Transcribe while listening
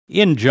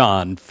In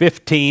John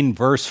 15,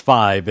 verse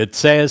 5, it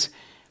says,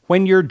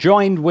 "When you're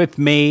joined with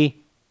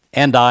me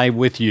and I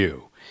with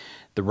you."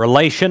 The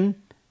relation,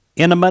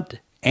 intimate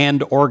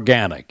and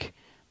organic.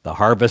 The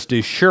harvest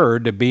is sure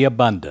to be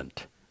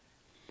abundant.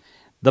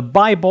 The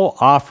Bible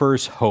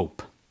offers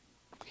hope.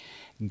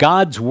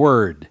 God's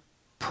Word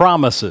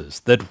promises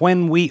that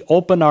when we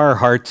open our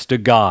hearts to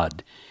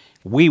God,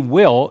 we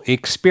will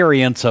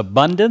experience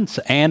abundance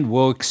and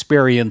will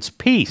experience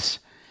peace.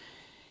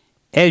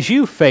 As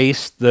you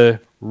face the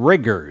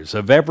rigors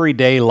of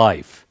everyday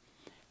life,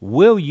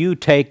 will you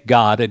take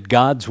God at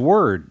God's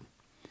Word?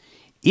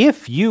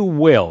 If you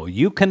will,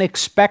 you can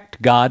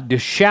expect God to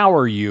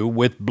shower you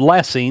with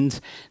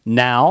blessings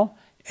now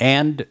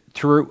and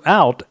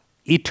throughout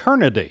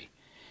eternity.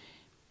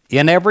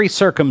 In every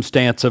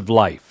circumstance of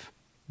life,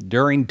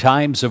 during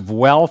times of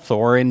wealth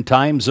or in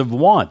times of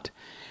want,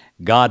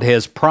 God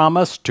has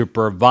promised to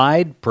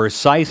provide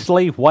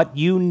precisely what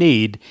you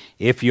need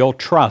if you'll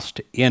trust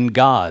in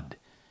God.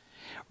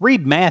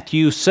 Read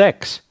Matthew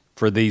 6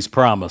 for these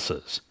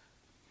promises.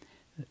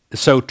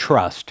 So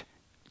trust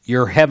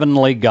your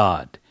heavenly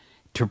God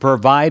to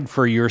provide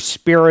for your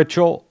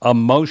spiritual,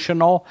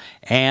 emotional,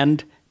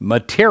 and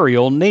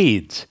material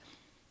needs.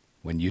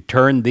 When you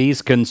turn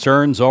these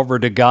concerns over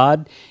to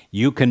God,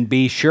 you can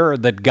be sure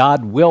that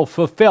God will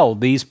fulfill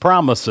these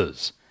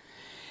promises.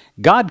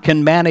 God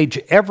can manage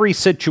every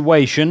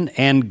situation,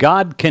 and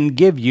God can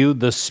give you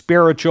the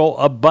spiritual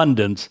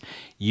abundance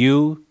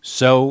you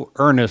so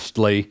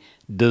earnestly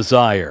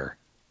desire.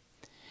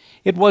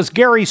 It was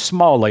Gary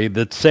Smalley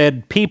that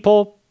said,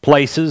 "People,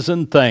 places,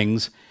 and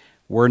things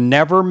were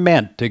never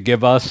meant to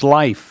give us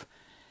life.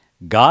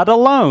 God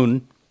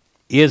alone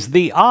is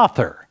the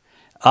author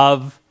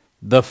of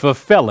the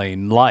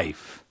fulfilling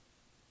life."